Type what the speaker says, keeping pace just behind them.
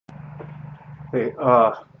Hey,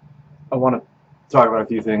 I want to talk about a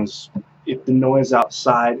few things. If the noise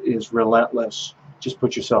outside is relentless, just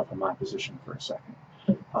put yourself in my position for a second.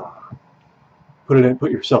 Uh, put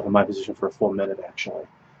yourself in my position for a full minute, actually.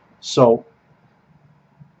 So,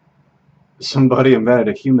 somebody invented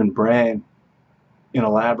a human brain in a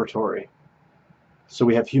laboratory. So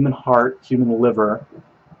we have human heart, human liver,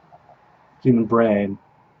 human brain.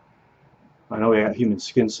 I know we have human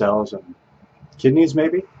skin cells and kidneys,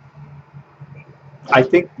 maybe. I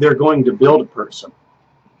think they're going to build a person.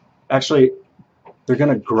 Actually, they're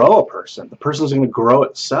going to grow a person. The person's going to grow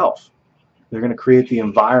itself. They're going to create the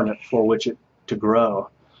environment for which it to grow.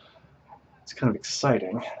 It's kind of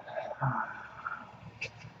exciting.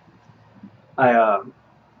 I'll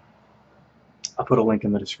put a link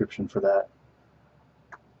in the description for that.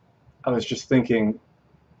 I was just thinking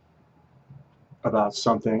about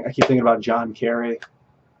something. I keep thinking about John Kerry.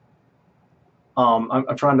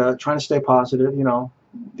 I'm trying to stay positive. You know,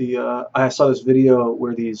 I saw this video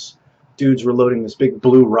where these dudes were loading this big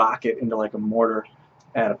blue rocket into like a mortar,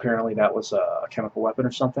 and apparently that was a chemical weapon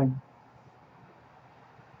or something.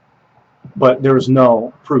 But there was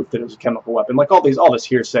no proof that it was a chemical weapon. Like all this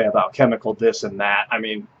hearsay about chemical this and that. I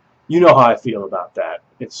mean, you know how I feel about that.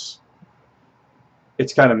 It's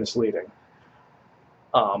kind of misleading.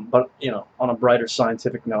 But you know, on a brighter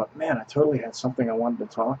scientific note, man, I totally had something I wanted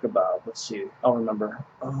to talk about. Let's see, I'll remember.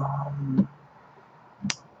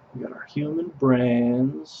 We got our human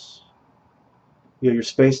brains. You got your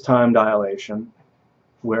space-time dilation,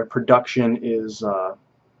 where production is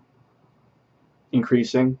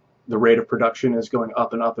increasing. The rate of production is going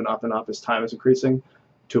up and up and up and up as time is increasing,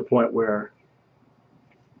 to a point where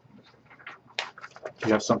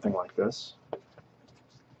you have something like this.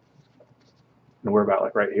 And we're about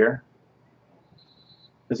like right here.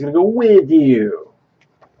 It's going to go with you.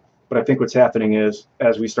 But I think what's happening is,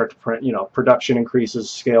 as we start to print, you know, production increases,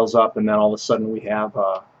 scales up, and then all of a sudden we have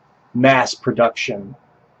mass production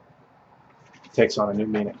takes on a new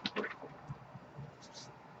meaning.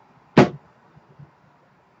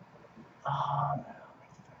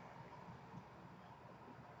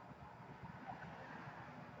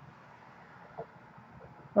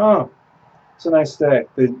 Oh, it's a nice day.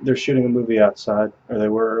 They're shooting a movie outside, or they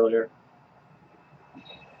were earlier.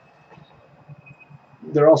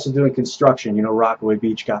 They're also doing construction. You know, Rockaway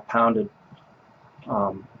Beach got pounded.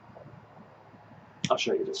 I'll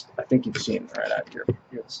show you just. I think you've seen it right out here.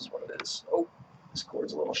 Here, this is what it is. Oh, this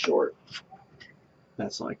cord's a little short.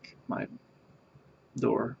 That's like my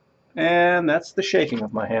door. And that's the shaking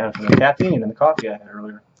of my hand from the caffeine and the coffee I had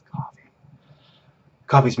earlier.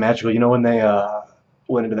 Coffee's magical. You know, when they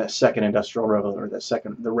went into that second industrial revolution, or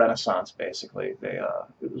the Renaissance, basically,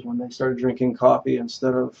 it was when they started drinking coffee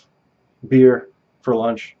instead of beer for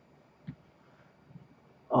lunch.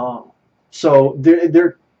 So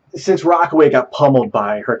since Rockaway got pummeled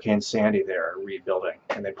by Hurricane Sandy, they're rebuilding,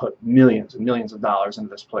 and they put millions and millions of dollars into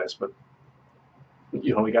this place. But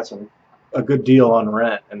you know, we got a good deal on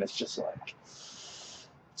rent, and it's just like,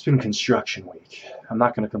 it's been construction week. I'm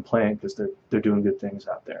not going to complain because they're doing good things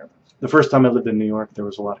out there. The first time I lived in New York, there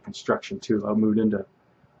was a lot of construction too. I moved into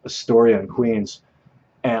Astoria in Queens,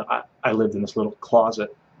 and I lived in this little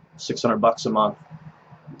closet, $600 a month.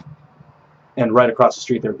 And right across the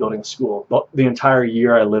street, they were building a school. But the entire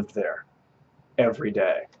year I lived there, every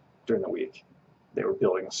day during the week, they were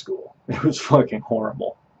building a school. It was fucking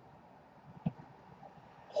horrible.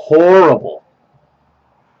 Horrible.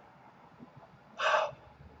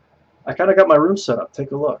 I kind of got my room set up.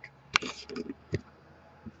 Take a look.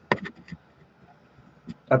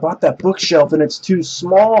 I bought that bookshelf and it's too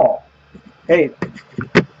small. Hey,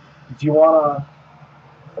 if you want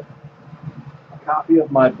a copy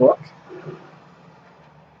of my book,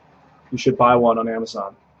 you should buy one on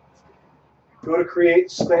Amazon. Go to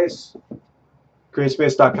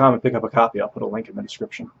createspace.com and pick up a copy. I'll put a link in the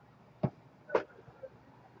description.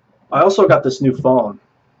 I also got this new phone.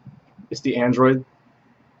 It's the Android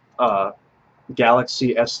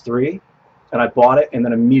Galaxy S3, and I bought it and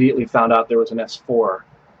then immediately found out there was an S4,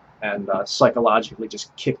 and psychologically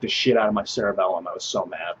just kicked the shit out of my cerebellum. I was so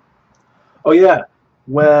mad. Oh yeah,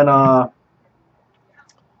 when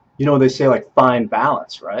you know, they say like find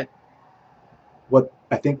balance, right? What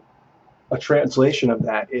I think a translation of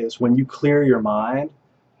that is, when you clear your mind,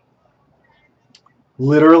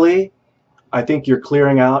 literally, I think you're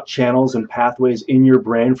clearing out channels and pathways in your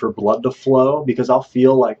brain for blood to flow, because I'll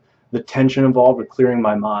feel like the tension involved with clearing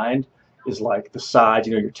my mind is like the sides,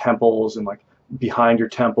 you know, your temples and like behind your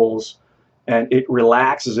temples, and it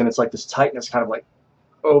relaxes, and it's like this tightness kind of like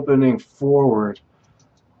opening forward.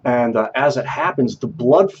 And as it happens, the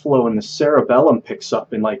blood flow in the cerebellum picks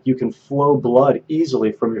up, and like you can flow blood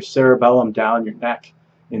easily from your cerebellum down your neck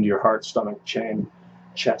into your heart, stomach, chain,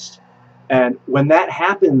 chest. And when that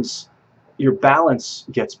happens, your balance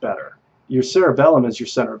gets better. Your cerebellum is your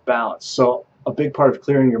center of balance. So a big part of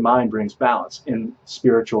clearing your mind brings balance in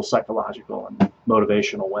spiritual, psychological, and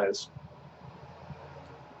motivational ways.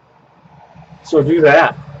 So do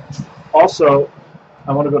that. Also,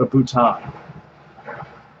 I want to go to Bhutan.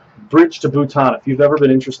 Bridge to Bhutan. If you've ever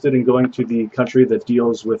been interested in going to the country that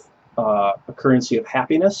deals with a currency of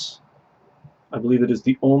happiness, I believe it is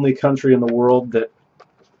the only country in the world that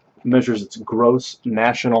measures its gross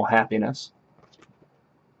national happiness.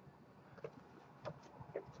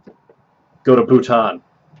 Go to Bhutan.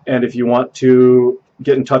 And if you want to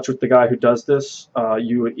get in touch with the guy who does this,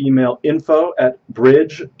 you would email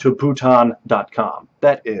info@bridgetobhutan.com.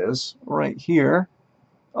 That is right here.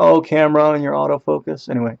 Oh, camera and your autofocus.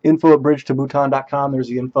 Anyway, info@bridgetobhutan.com. There's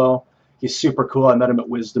the info. He's super cool. I met him at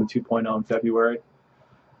Wisdom 2.0 in February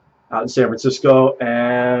out in San Francisco,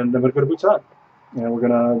 and I'm going to go to Bhutan. And we're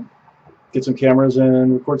going to get some cameras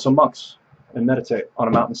and record some monks and meditate on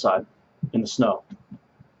a mountainside in the snow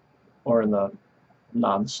or in the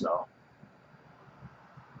non-snow.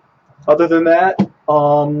 Other than that,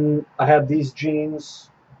 I have these jeans,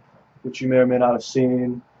 which you may or may not have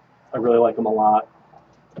seen. I really like them a lot.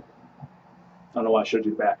 I don't know why I showed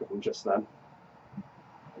you the back of them just then.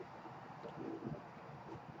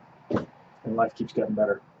 And life keeps getting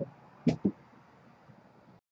better.